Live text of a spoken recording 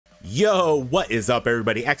Yo, what is up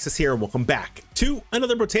everybody? Exses here and welcome back to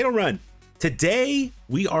another Brotato run. Today,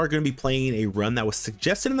 we are going to be playing a run that was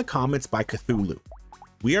suggested in the comments by Cthulhu.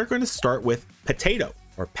 We are going to start with Potato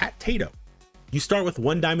or Patato. You start with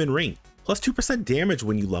 1 diamond ring, plus 2% damage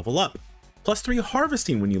when you level up, plus 3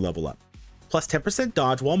 harvesting when you level up, plus 10%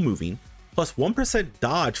 dodge while moving, plus 1%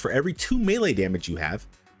 dodge for every 2 melee damage you have,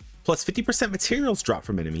 plus 50% materials drop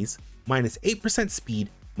from enemies, minus 8% speed,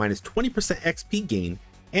 minus 20% XP gain,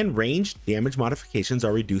 and range damage modifications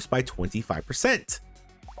are reduced by 25%.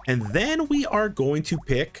 And then we are going to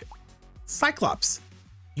pick Cyclops.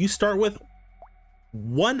 You start with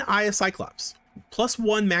 1 Eye of Cyclops, plus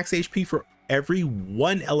 1 max HP for every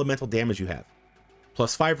 1 elemental damage you have,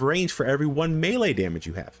 plus 5 range for every 1 melee damage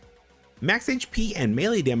you have. Max HP and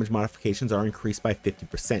melee damage modifications are increased by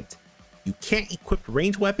 50%. You can't equip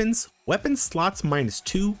range weapons. Weapon slots minus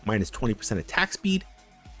 2, minus 20% attack speed,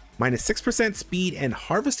 minus 6% speed, and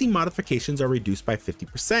harvesting modifications are reduced by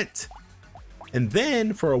 50%. And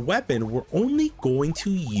then for a weapon, we're only going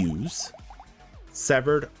to use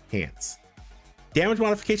severed hands. Damage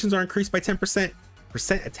modifications are increased by 10%.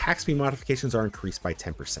 Attack speed modifications are increased by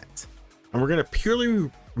 10%. And we're going to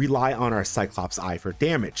purely rely on our Cyclops eye for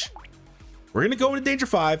damage. We're going to go into Danger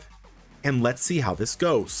 5 and let's see how this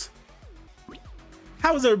goes.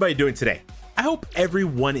 How is everybody doing today? I hope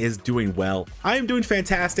everyone is doing well. I am doing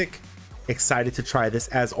fantastic. Excited to try this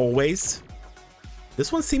as always.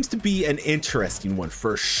 This one seems to be an interesting one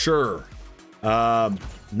for sure.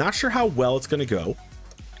 Not sure how well it's gonna go,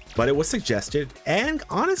 but it was suggested. And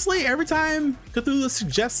honestly, every time Cthulhu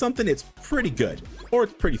suggests something, it's pretty good or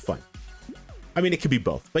it's pretty fun. I mean, it could be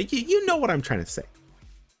both, but you know what I'm trying to say.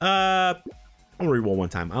 I'm gonna reroll one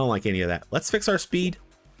time. I don't like any of that. Let's fix our speed.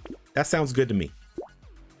 That sounds good to me.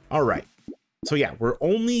 All right. So yeah, we're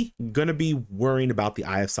only gonna be worrying about the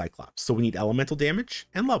Eye of Cyclops. So we need elemental damage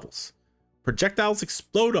and levels. Projectiles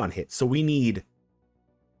explode on hit, so we need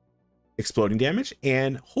exploding damage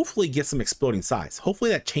and hopefully get some exploding size.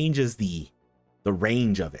 Hopefully that changes the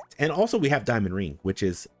range of it. And also we have diamond ring, which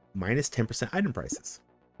is minus 10% item prices.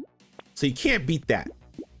 So you can't beat that.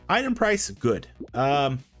 Item price, good.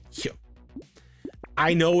 I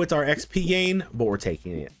know it's our XP gain, but we're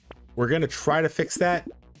taking it. We're gonna try to fix that.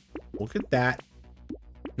 Look at that.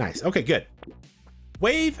 Nice. Okay, good.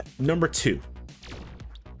 Wave number 2.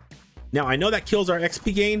 Now, I know that kills our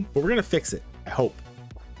XP gain, but we're going to fix it. I hope.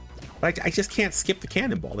 But I just can't skip the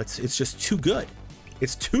cannonball. It's just too good.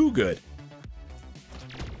 It's too good.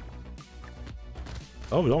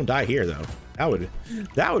 Oh, don't die here, though.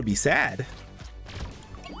 That would be sad.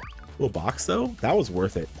 Little box, though. That was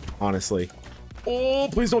worth it, honestly. Oh,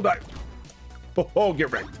 please don't die. Oh,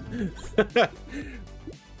 get wrecked.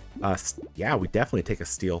 Yeah, we definitely take a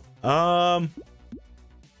steal. Let's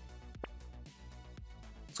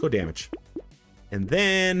go damage. And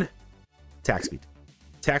then attack speed.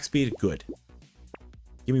 Attack speed, good.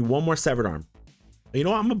 Give me 1 more severed arm. You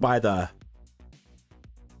know what? I'm gonna buy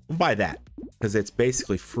that because it's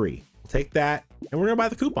basically free. We'll take that and we're gonna buy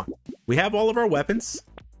the coupon. We have all of our weapons.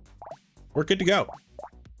 We're good to go.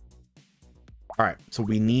 All right, so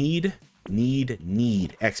we need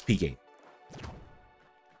XP gain.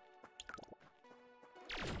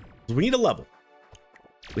 We need a level.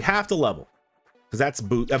 We have to level because that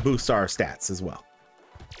boosts our stats as well.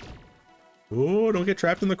 Oh, don't get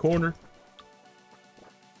trapped in the corner.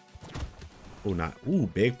 Oh, not. Ooh,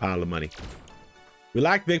 big pile of money. We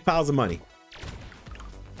like big piles of money.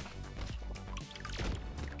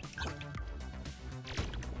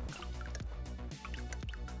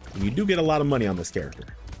 You do get a lot of money on this character.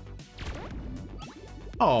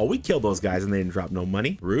 Oh, we killed those guys and they didn't drop no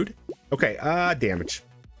money. Rude. Okay, damage.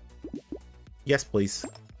 Yes, please.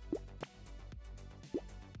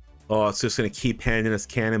 Oh, it's just gonna keep handing us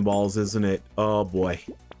cannonballs, isn't it? Oh boy.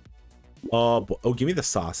 Oh, oh, give me the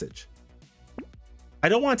sausage. I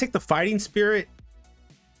don't want to take the fighting spirit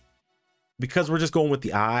because we're just going with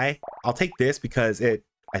the eye. I'll take this because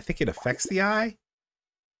I think it affects the eye.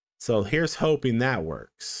 So here's hoping that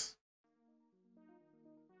works.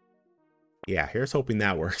 Yeah, here's hoping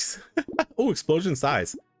that works. Oh, explosion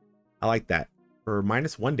size. I like that. For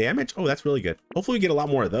minus 1 damage? Oh, that's really good. Hopefully we get a lot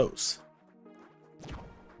more of those.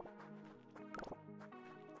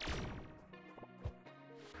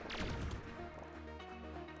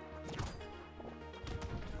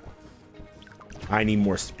 I need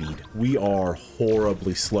more speed. We are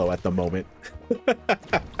horribly slow at the moment.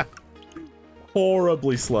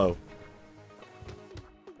 Horribly slow.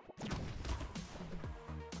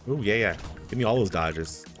 Oh, yeah. Give me all those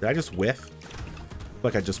dodges. Did I just whiff? I feel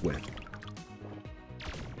like I just whiffed.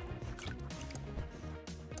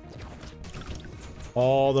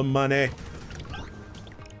 All the money.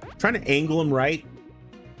 Trying to angle them right,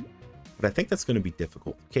 but I think that's going to be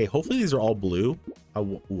difficult. Okay, hopefully these are all blue.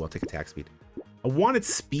 Ooh, I'll take attack speed. I wanted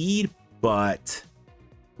speed, but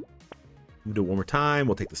we'll do it one more time.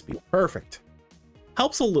 We'll take the speed. Perfect.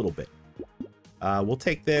 Helps a little bit. We'll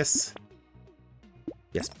take this.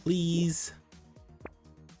 Yes, please.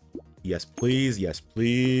 Yes, please. Yes,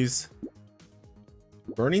 please.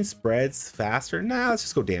 Burning spreads faster. Nah, let's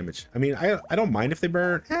just go damage. I mean, I don't mind if they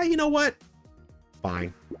burn. You know what?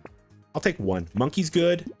 Fine. I'll take one. Monkey's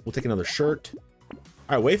good. We'll take another shirt. All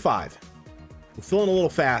right, wave 5. We're feeling a little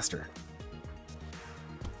faster.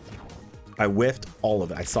 I whiffed all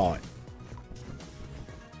of it. I saw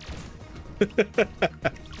it.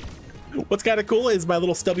 What's kind of cool is my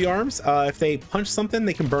little stubby arms. If they punch something,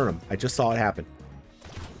 they can burn them. I just saw it happen.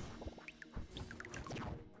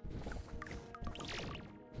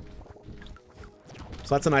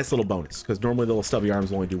 So that's a nice little bonus, because normally the little stubby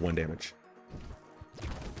arms only do 1 damage.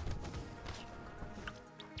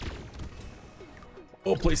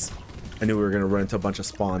 Oh, please. I knew we were going to run into a bunch of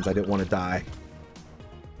spawns. I didn't want to die.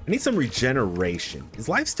 I need some regeneration. Is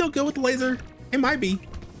life still good with the laser? It might be.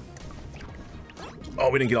 Oh,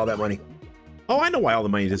 we didn't get all that money. Oh, I know why all the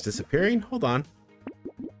money is disappearing. Hold on.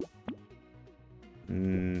 I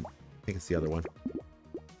think it's the other one.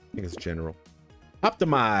 I think it's general.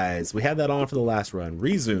 Optimize. We had that on for the last run.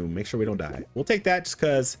 Resume. Make sure we don't die. We'll take that just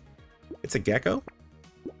because it's a gecko.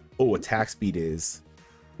 Oh, attack speed is.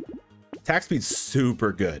 Attack speed's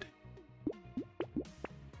super good.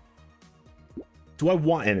 Do I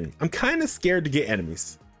want enemies? I'm kind of scared to get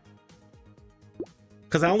enemies,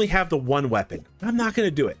 because I only have the 1 weapon. I'm not going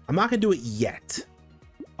to do it. I'm not going to do it yet.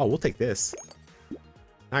 Oh, we'll take this.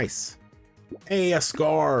 Nice. Hey, a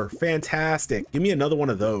scar. Fantastic. Give me another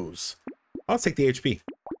one of those. I'll take the HP.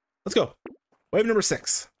 Let's go. Wave number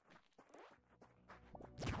 6.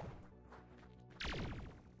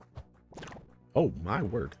 Oh, my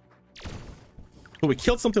word. So we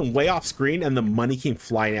killed something way off screen and the money came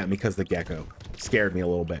flying at me because the gecko. Scared me a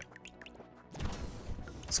little bit.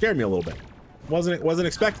 Scared me a little bit. Wasn't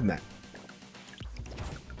expecting that.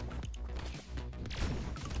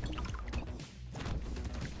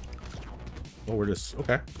 Oh, we're just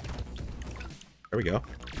okay. There we go.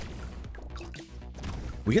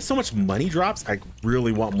 We get so much money drops. I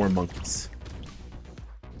really want more monkeys.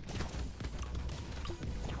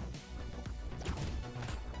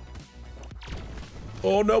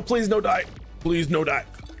 Oh no, please no die. Please no die.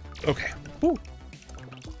 Okay. Woo.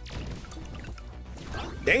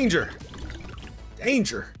 Danger.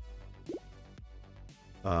 Danger.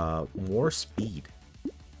 More speed.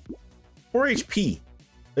 More HP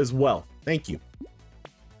as well. Thank you.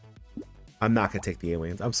 I'm not gonna take the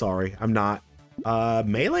aliens. I'm sorry. I'm not.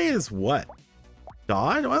 Melee is what?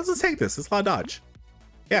 Dodge? Well, let's take this. It's a lot of dodge.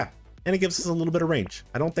 Yeah. And it gives us a little bit of range.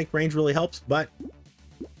 I don't think range really helps, but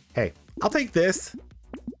hey, I'll take this.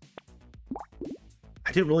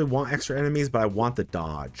 I didn't really want extra enemies, but I want the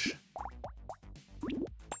dodge.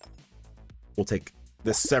 We'll take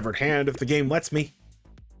this severed hand if the game lets me.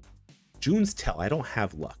 June's Tell. I don't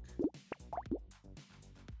have luck.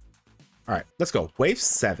 All right, let's go. Wave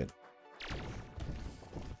 7.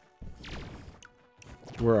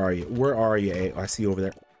 Where are you? Where are you? Oh, I see you over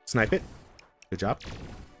there. Snipe it. Good job.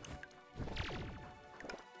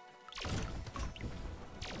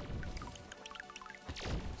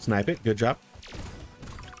 Snipe it. Good job.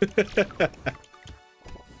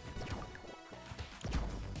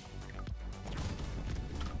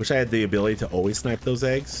 Wish I had the ability to always snipe those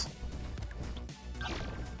eggs.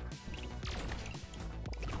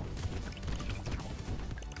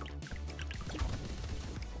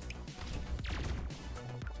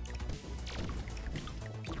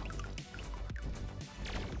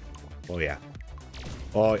 Oh yeah.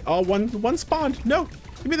 Oh, one spawned. No,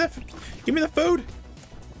 give me the food.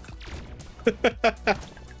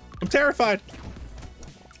 I'm terrified.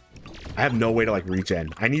 I have no way to like regen.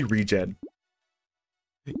 I need regen.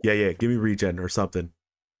 Yeah, give me regen or something.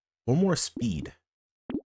 One more speed.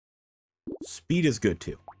 Speed is good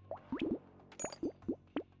too.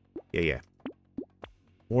 Yeah.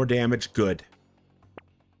 More damage, good.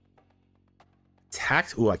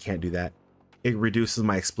 Attack. Ooh, I can't do that. It reduces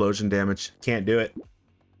my explosion damage. Can't do it.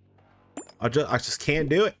 I just can't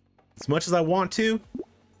do it. As much as I want to.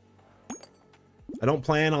 I don't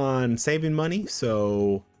plan on saving money,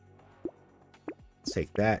 so let's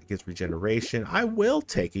take that. It gives regeneration. I will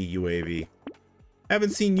take a UAV. I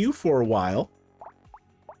haven't seen you for a while.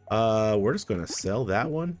 We're just gonna sell that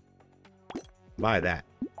one. Buy that.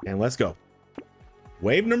 And let's go.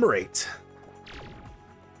 Wave number 8.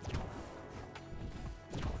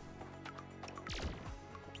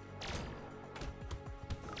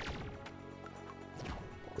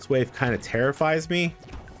 This wave kind of terrifies me.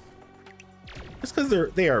 Just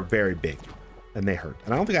because they are very big and they hurt.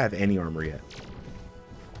 And I don't think I have any armor yet.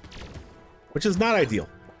 Which is not ideal.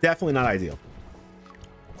 Definitely not ideal.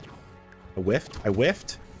 I whiffed. I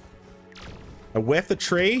whiffed. I whiffed the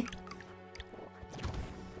tree.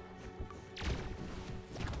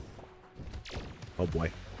 Oh boy.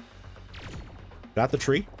 Got the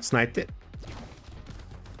tree. Sniped it.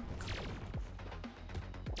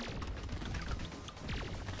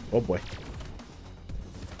 Oh boy.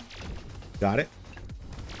 Got it.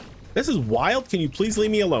 This is wild. Can you please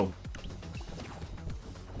leave me alone?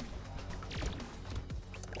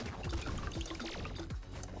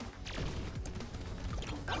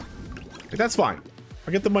 That's fine.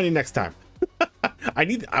 I'll get the money next time.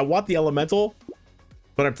 I want the elemental,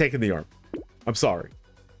 but I'm taking the arm. I'm sorry.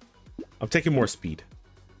 I'm taking more speed.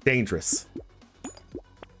 Dangerous.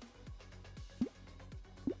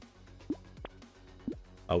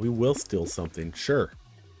 Oh, we will steal something. Sure.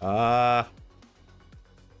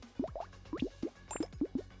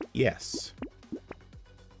 Yes.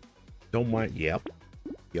 Don't mind. Yep.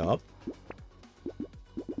 Yup.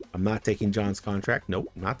 I'm not taking John's contract. Nope,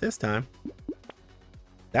 not this time.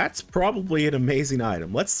 That's probably an amazing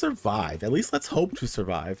item. Let's survive. At least let's hope to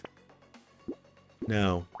survive.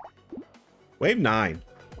 No. Wave 9.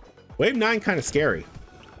 Wave 9 kind of scary.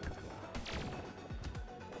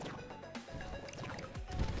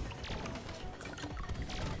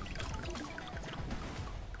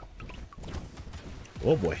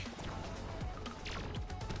 Oh boy.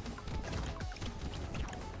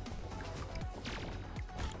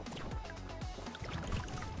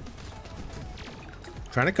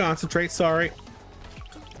 Trying to concentrate, sorry.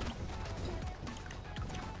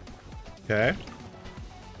 Okay.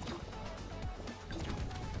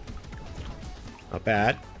 Not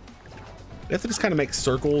bad. We have to just kind of make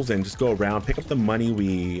circles and just go around, pick up the money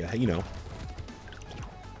we, you know.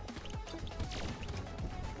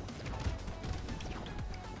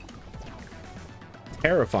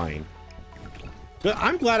 Terrifying. But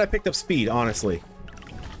I'm glad I picked up speed, honestly.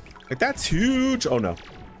 Like, that's huge. Oh, no.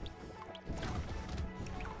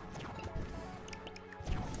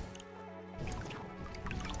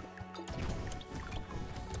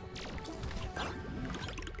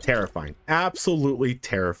 Terrifying. Absolutely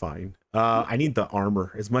terrifying. I need the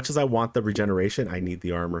armor. As much as I want the regeneration, I need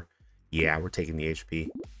the armor. Yeah, we're taking the HP.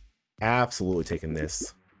 Absolutely taking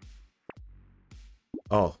this.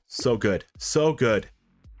 Oh, so good. So good.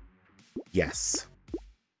 Yes.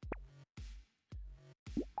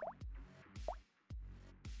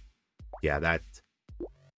 Yeah,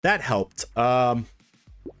 that helped. I'm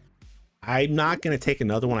not going to take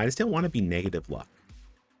another one. I just didn't want to be negative luck.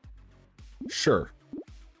 Sure.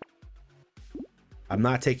 I'm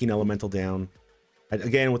not taking elemental down.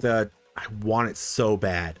 Again, with I want it so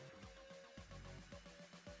bad.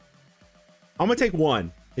 I'm gonna take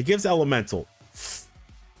one. It gives elemental.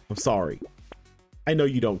 I'm sorry. I know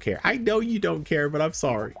you don't care. I know you don't care, but I'm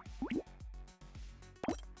sorry.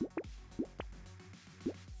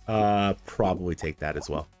 Probably take that as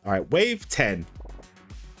well. All right, wave 10.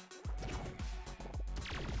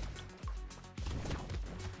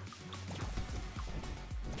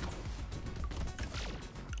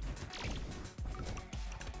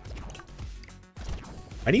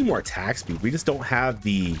 I need more attack speed. We just don't have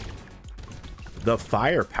the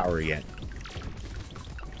firepower yet.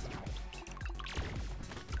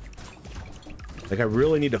 Like, I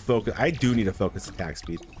really need to focus. I do need to focus attack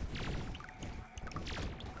speed.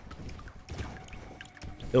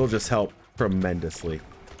 It'll just help tremendously.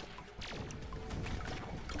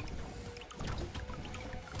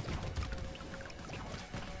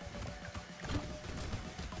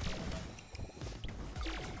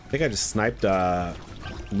 I think I just sniped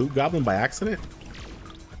Loot Goblin by accident.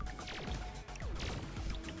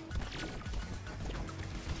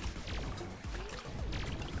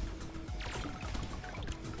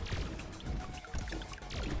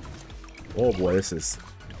 Oh boy, this is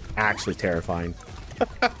actually terrifying.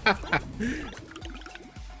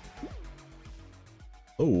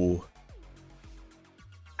 Oh.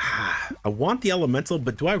 I want the elemental,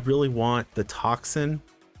 but do I really want the toxin?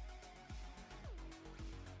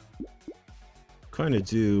 Kind of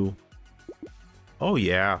do. Oh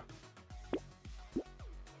yeah.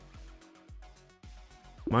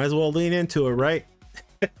 Might as well lean into it, right?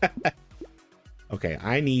 Okay,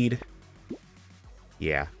 I need,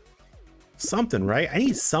 yeah, something, right? I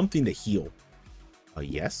need something to heal.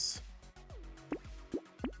 Yes.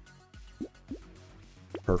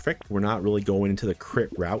 Perfect. We're not really going into the crit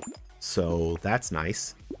route, so that's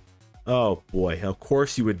nice. Oh boy, of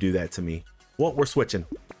course you would do that to me. Well, we're switching.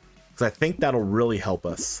 because I think that'll really help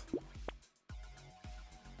us.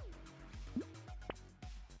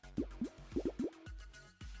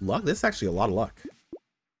 Luck? This is actually a lot of luck.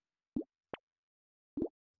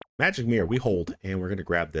 Magic mirror, we hold, and we're gonna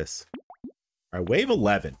grab this. All right, wave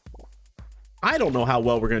 11. I don't know how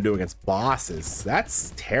well we're gonna do against bosses.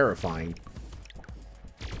 That's terrifying.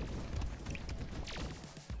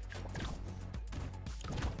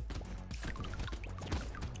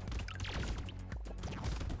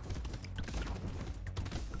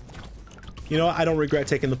 You know what? I don't regret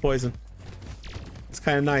taking the poison. It's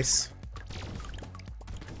kind of nice.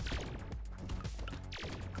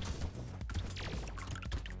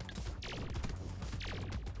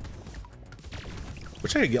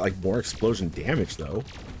 Wish I could get like more explosion damage though.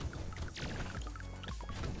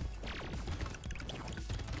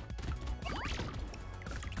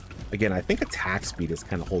 Again, I think attack speed is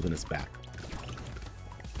kind of holding us back.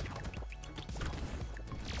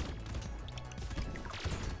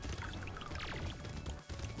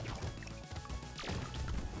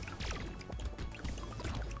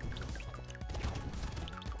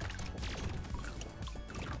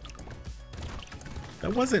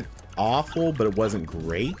 That wasn't awful, but it wasn't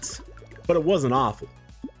great. But it wasn't awful.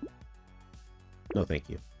 No, thank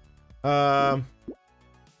you. Let's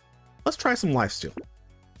try some lifesteal.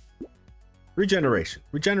 Regeneration.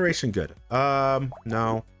 Regeneration, good.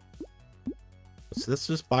 No. Let's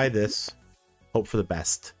just buy this. Hope for the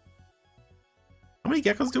best. How many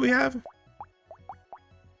geckos do we have?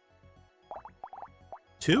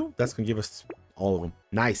 2? That's gonna give us all of them.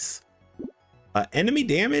 Nice. Enemy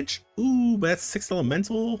damage? Ooh, but that's 6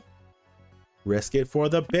 elemental. Risk it for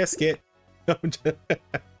the biscuit.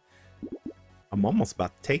 I'm almost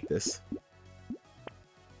about to take this.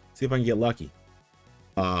 See if I can get lucky.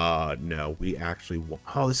 No, we actually won't.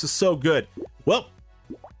 Oh, this is so good. Well,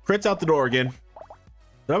 crits out the door again.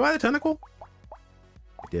 Did I buy the tentacle?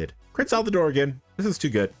 I did. Crits out the door again. This is too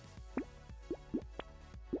good.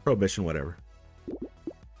 Prohibition, whatever.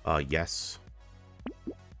 Yes.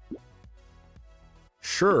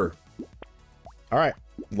 Sure. All right,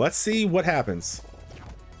 let's see what happens.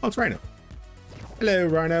 Oh, it's Rhino. Hello,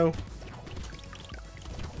 Rhino.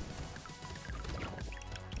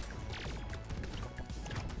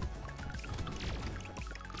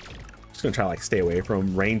 Just gonna try to like stay away from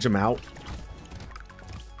him, range him out.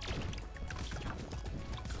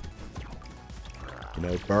 You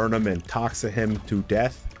know, burn him and toxic him to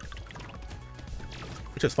death,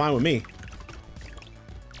 which is fine with me.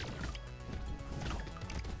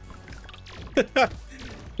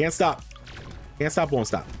 Can't stop. Can't stop, won't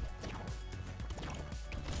stop.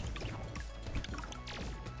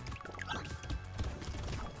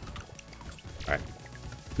 All right.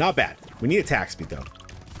 Not bad. We need attack speed, though.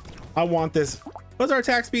 I want this. What's our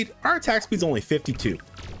attack speed? Our attack speed's only 52.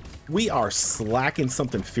 We are slacking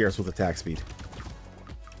something fierce with attack speed.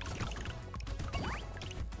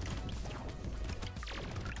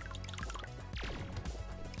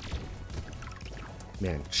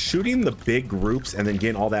 Man, shooting the big groups and then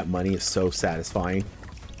getting all that money is so satisfying.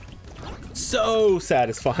 So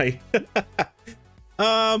satisfying.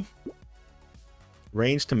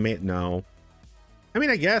 Range to mid, no. I mean,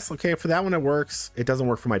 I guess, okay, for that one it works. It doesn't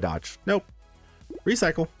work for my dodge. Nope.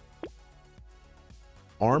 Recycle.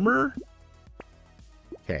 Armor.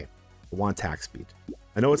 Okay, I want attack speed.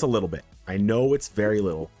 I know it's a little bit. I know it's very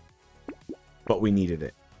little, but we needed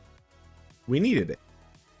it. We needed it.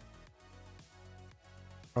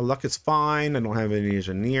 Our luck is fine. I don't have any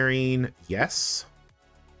engineering. Yes.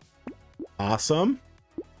 Awesome.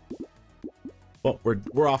 Well,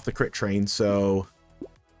 we're off the crit train, so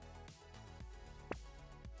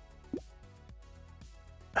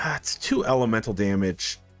it's 2 elemental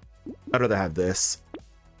damage. I'd rather have this.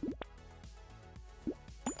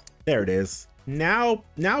 There it is. Now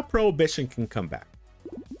Prohibition can come back.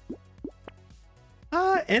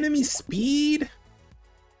 Enemy speed.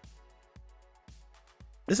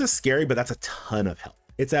 This is scary, but that's a ton of health.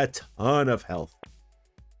 It's a ton of health.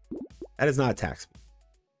 That is not attack speed.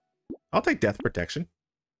 I'll take death protection.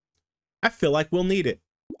 I feel like we'll need it.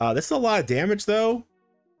 This is a lot of damage, though,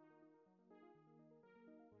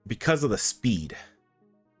 because of the speed.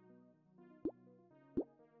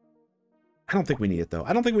 I don't think we need it, though.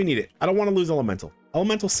 I don't think we need it. I don't want to lose Elemental.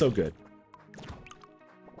 Elemental's so good.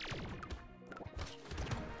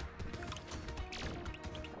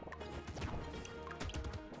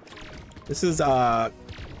 This is a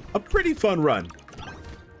pretty fun run.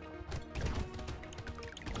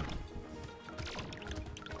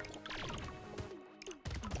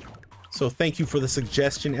 So thank you for the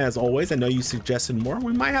suggestion, as always. I know you suggested more.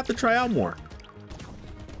 We might have to try out more.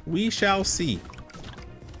 We shall see.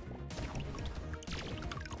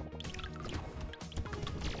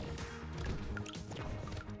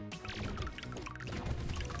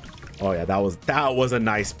 Oh yeah, that was a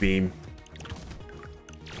nice beam.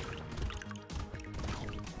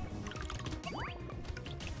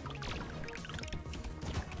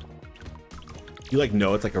 You like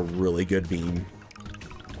know it's like a really good beam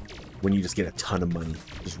when you just get a ton of money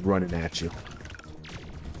just running at you.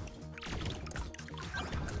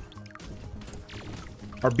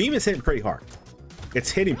 Our beam is hitting pretty hard.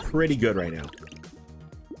 It's hitting pretty good right now.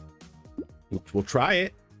 We'll try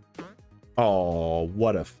it. Oh,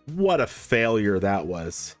 what a failure that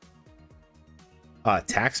was.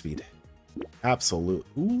 Attack speed. Absolute.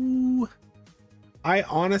 Ooh. I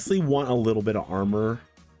honestly want a little bit of armor.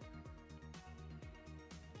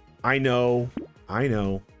 I know.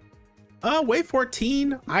 Wave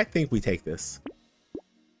 14. I think we take this.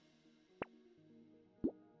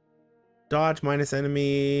 Dodge minus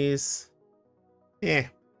enemies. Eh.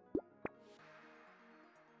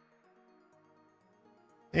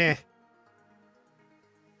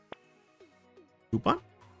 Coupon?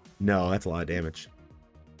 No, that's a lot of damage.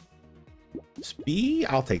 Speed?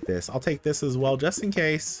 I'll take this. I'll take this as well, just in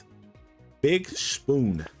case. Big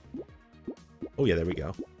spoon. Oh yeah, there we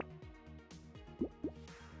go.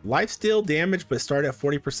 Lifesteal damage, but start at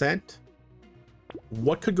 40%.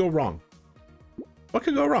 What could go wrong? What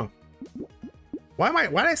could go wrong? Why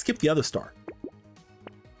did I skip the other star?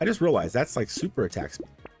 I just realized that's like super attack speed.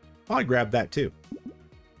 I'll grab that too.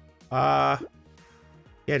 Yeah,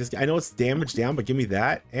 I know it's damage down, but give me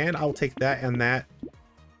that, and I'll take that and that.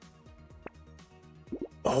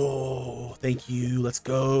 Oh, thank you. Let's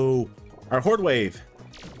go. Our horde wave.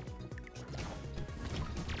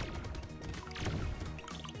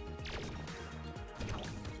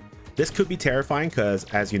 This could be terrifying because,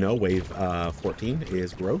 as you know, wave 14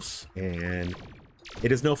 is gross and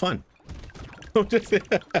it is no fun.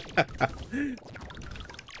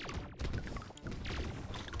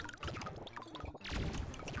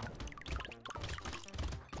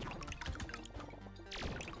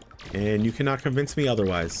 And you cannot convince me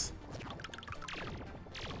otherwise.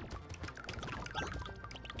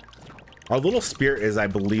 Our little spirit is, I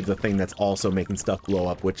believe, the thing that's also making stuff blow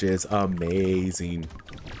up, which is amazing.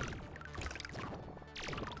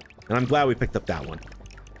 And I'm glad we picked up that one.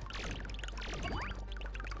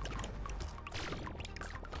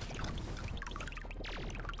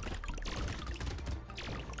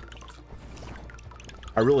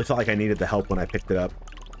 I really felt like I needed the help when I picked it up.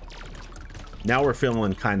 Now we're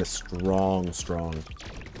feeling kind of strong.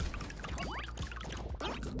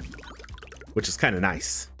 Which is kind of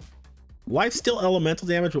nice. Life still elemental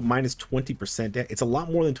damage, but minus 20%. It's a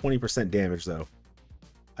lot more than 20% damage, though.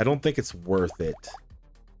 I don't think it's worth it.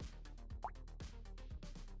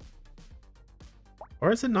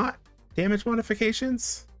 Or is it not? Damage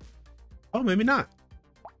modifications? Oh, maybe not.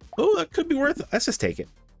 Oh, that could be worth it. Let's just take it.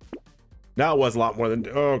 Now it was a lot more than...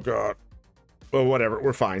 Oh, God. Well, whatever.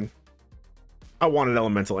 We're fine. I wanted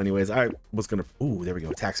elemental anyways. I was gonna... Ooh, there we go.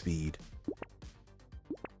 Attack speed.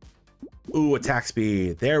 Ooh, attack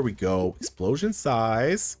speed. There we go. Explosion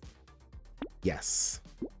size. Yes.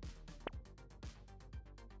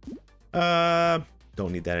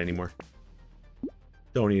 Don't need that anymore.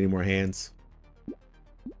 Don't need any more hands.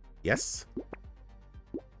 Yes.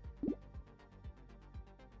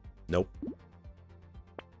 Nope.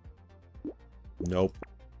 Nope.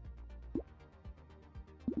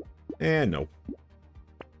 And nope.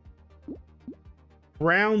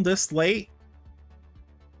 Round this late.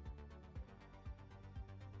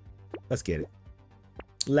 Let's get it.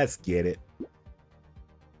 Let's get it.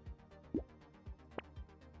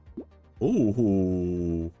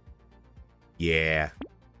 Ooh. Yeah.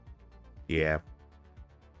 Yeah.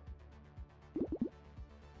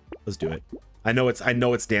 Let's do it. I know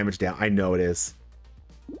it's damage down. I know it is.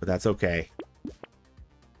 But that's okay.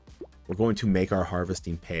 We're going to make our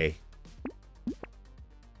harvesting pay.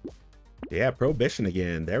 Yeah, prohibition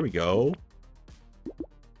again. There we go.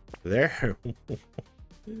 There.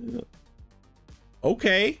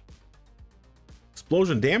 Okay.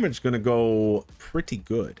 Explosion damage gonna go pretty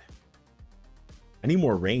good. I need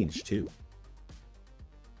more range too.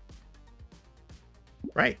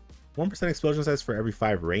 Right. 1% explosion size for every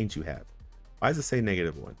 5 range you have. Why does it say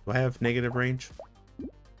 -1? Do I have negative range?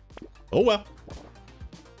 Oh well.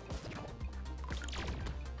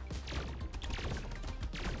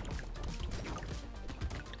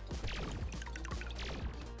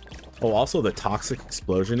 Oh, also the toxic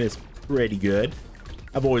explosion is pretty good.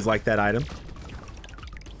 I've always liked that item.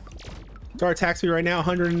 So our attack speed right now,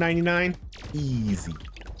 199. Easy.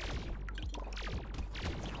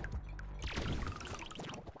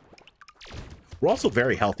 We're also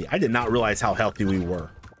very healthy. I did not realize how healthy we were.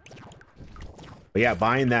 But yeah,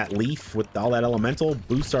 buying that leaf with all that elemental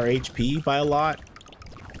boosts our HP by a lot.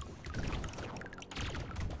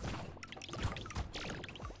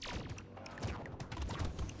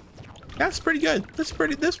 That's pretty good. That's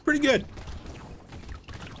pretty good.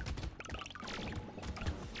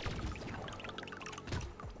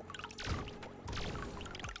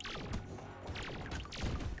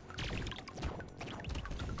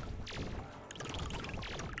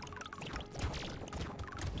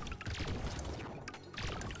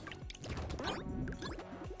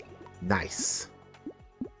 Nice.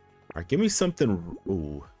 All right, give me something.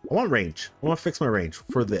 Ooh, I want range. I want to fix my range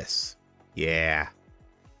for this. Yeah.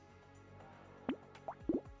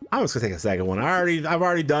 I'm just gonna take a second one. I've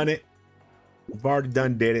already done it. I've already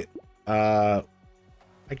did it. I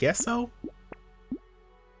guess so.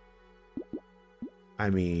 I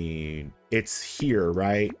mean, it's here,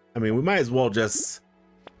 right? I mean, we might as well just.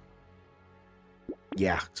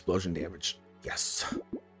 Yeah, explosion damage. Yes.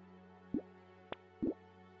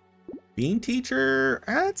 Bean teacher,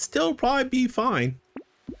 that'd still probably be fine.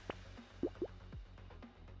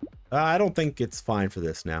 I don't think it's fine for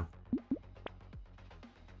this now.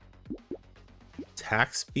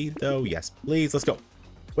 Attack speed though, yes, please. Let's go.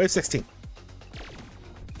 Wave 16.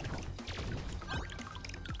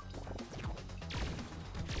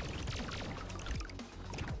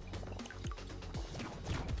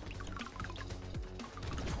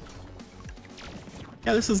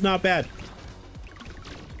 Yeah, this is not bad.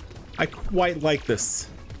 I quite like this.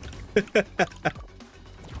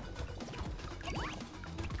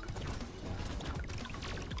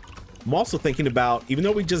 I'm also thinking about, even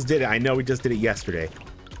though we just did it, I know we just did it yesterday,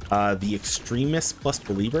 the extremist plus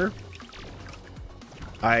believer.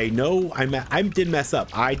 I know I did mess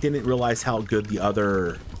up. I didn't realize how good the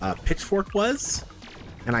other pitchfork was,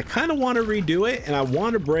 and I kind of want to redo it, and I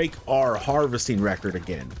want to break our harvesting record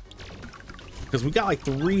again, because we got like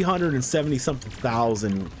 370 something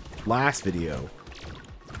thousand last video.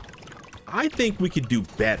 I think we could do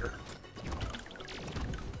better.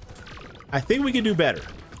 I think we could do better.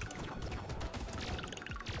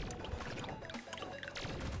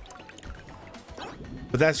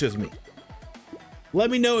 But that's just me.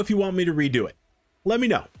 Let me know if you want me to redo it. Let me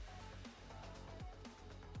know.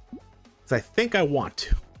 Because I think I want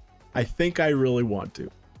to. I think I really want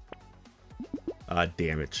to.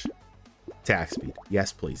 Damage. Attack speed.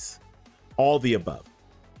 Yes, please. All the above.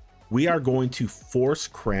 We are going to force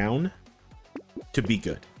Crown to be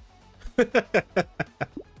good.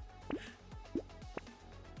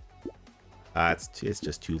 It's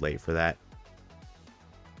just too late for that.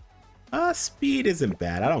 Speed isn't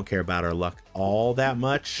bad. I don't care about our luck all that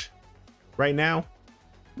much right now.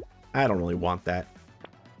 I don't really want that.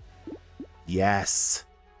 Yes.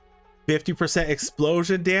 50%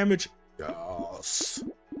 explosion damage. Yes.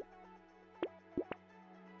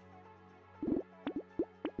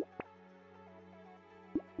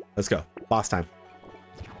 Let's go. Boss time.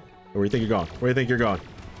 Where do you think you're going? Where do you think you're going?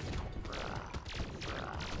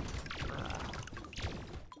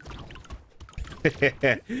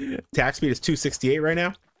 Attack speed is 268 right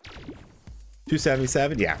now.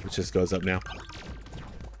 277. Yeah, it just goes up now.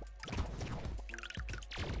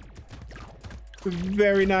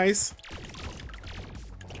 Very nice.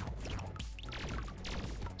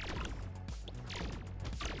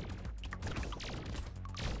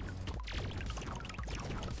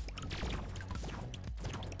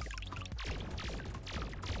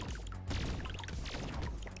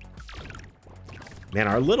 Man,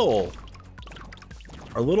 our little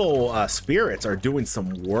spirits are doing some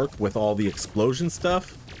work with all the explosion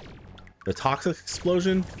stuff. The toxic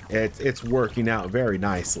explosion, it's working out very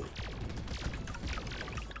nicely.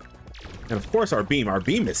 And of course our beam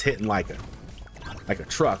is hitting like a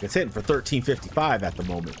truck. It's hitting for 1355 at the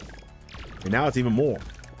moment. And now it's even more.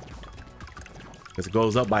 Because it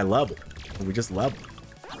goes up by level. And we just level.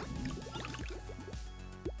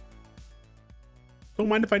 Don't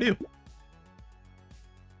mind if I do.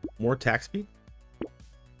 More attack speed?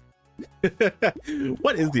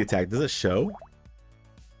 What is the attack? Does it show?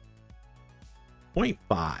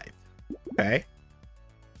 0.5. Okay.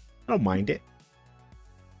 I don't mind it.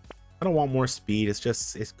 I don't want more speed. It's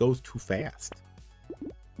just, it goes too fast.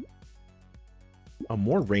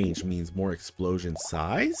 More range means more explosion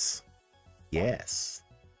size? Yes.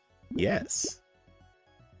 Yes.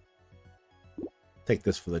 Take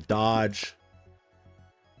this for the dodge.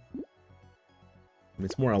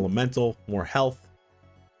 It's more elemental, more health.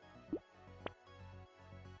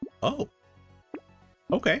 Oh.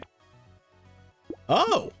 Okay.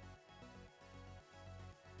 Oh.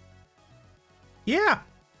 Yeah.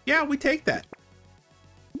 Yeah, we take that.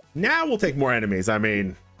 Now we'll take more enemies. I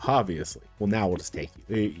mean, Obviously. Well, now we'll just take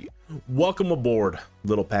you. Hey, welcome aboard,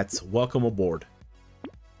 little pets. Welcome aboard.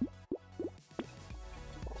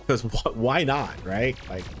 Because why not, right?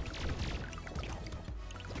 Like,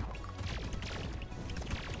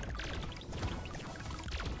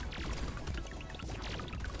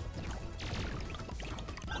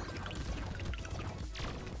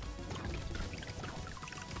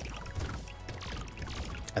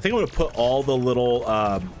 I think I'm gonna put all the little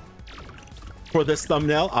for this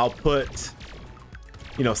thumbnail. I'll put,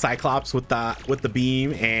 you know, Cyclops with the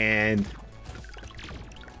beam and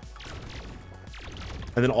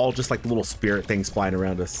then all just like little spirit things flying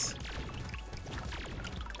around us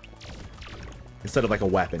instead of like a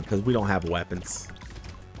weapon, because we don't have weapons.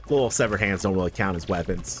 Little severed hands don't really count as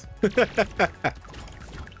weapons.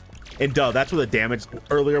 And duh, that's where the damage,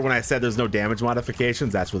 earlier when I said there's no damage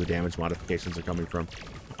modifications, that's where the damage modifications are coming from,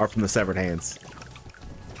 are from the severed hands.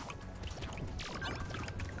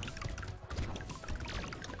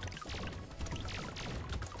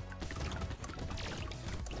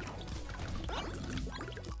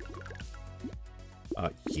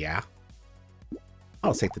 Yeah.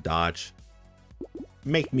 I'll take the dodge.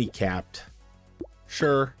 Make me capped.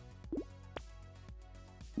 Sure.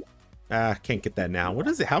 Can't get that now. What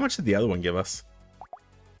is it? How much did the other one give us?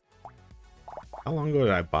 How long ago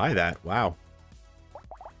did I buy that? Wow.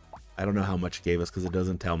 I don't know how much it gave us because it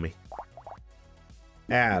doesn't tell me.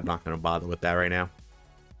 I'm not going to bother with that right now.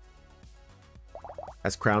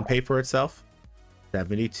 Has Crown paid for itself?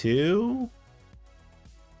 72?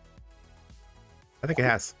 I think it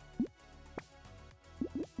has.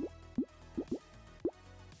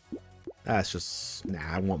 That's just... Nah,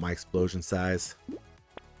 I want my explosion size.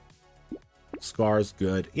 Scar's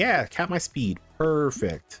good. Yeah, cap my speed.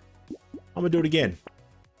 Perfect. I'm gonna do it again.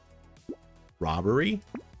 Robbery?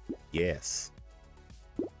 Yes.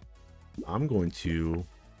 I'm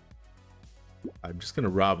just gonna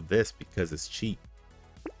rob this because it's cheap.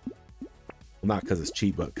 Well, not because it's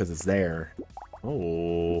cheap, but because it's there.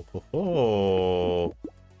 Oh,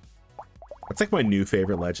 that's like my new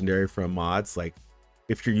favorite legendary from mods. Like,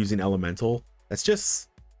 if you're using elemental, that's just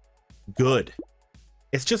good.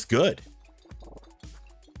 It's just good.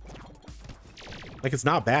 Like, it's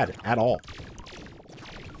not bad at all.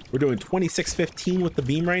 We're doing 2615 with the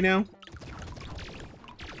beam right now.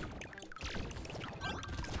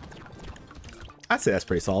 I'd say that's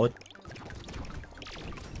pretty solid.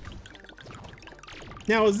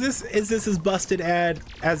 Now, is this as busted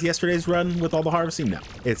as yesterday's run with all the harvesting? No,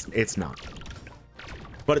 it's not.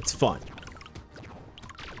 But it's fun.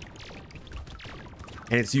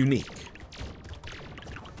 And it's unique.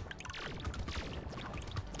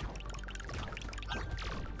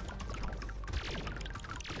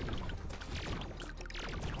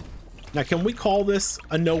 Now, can we call this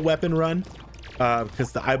a no weapon run?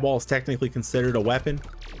 Because the eyeball is technically considered a weapon.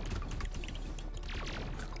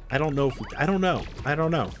 I don't know. I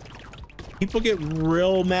don't know. People get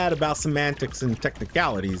real mad about semantics and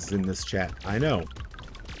technicalities in this chat. I know.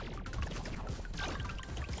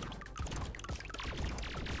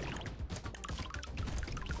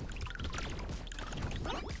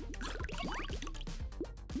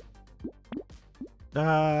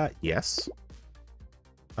 Yes.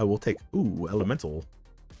 I will take, ooh, elemental.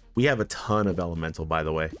 We have a ton of elemental, by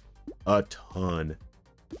the way. A ton.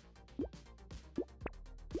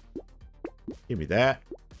 Give me that.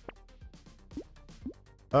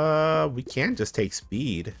 We can just take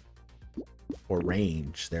speed. Or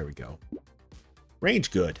range. There we go. Range,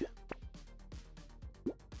 good.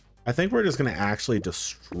 I think we're just gonna actually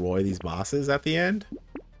destroy these bosses at the end.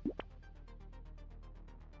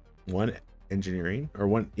 One engineering, or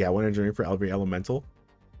one engineering for every elemental.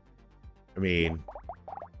 I mean,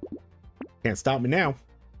 can't stop me now.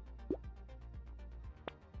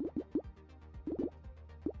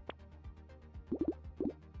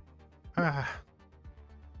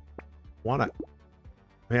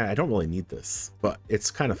 Man, I don't really need this, but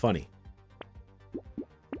it's kind of funny.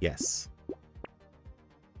 Yes.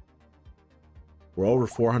 We're over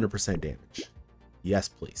 400% damage. Yes,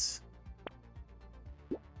 please.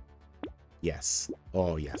 Yes.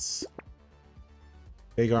 Oh, yes.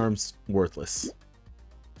 Big arms, worthless.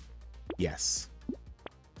 Yes.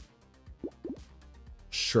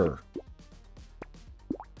 Sure.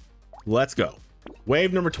 Let's go.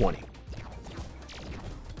 Wave number 20.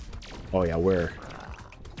 Oh, yeah,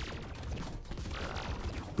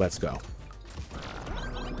 let's go.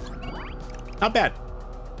 Not bad.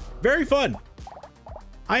 Very fun.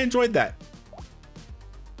 I enjoyed that.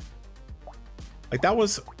 Like, that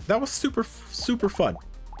was super fun.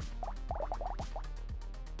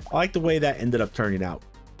 I like the way that ended up turning out.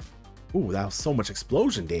 Ooh, that was so much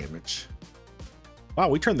explosion damage. Wow,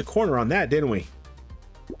 we turned the corner on that, didn't we?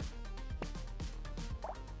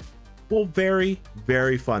 Well, very,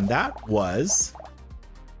 very fun. That was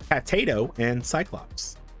Patato and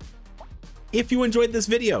Cyclops. If you enjoyed this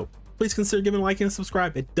video, please consider giving a like and a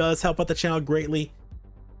subscribe. It does help out the channel greatly.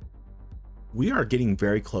 We are getting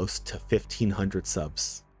very close to 1,500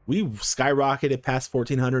 subs. We skyrocketed past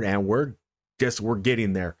 1,400 and we're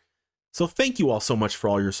getting there. So thank you all so much for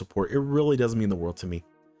all your support. It really does mean the world to me.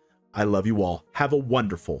 I love you all. Have a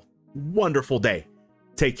wonderful, wonderful day.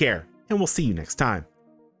 Take care, and we'll see you next time.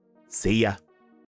 See ya.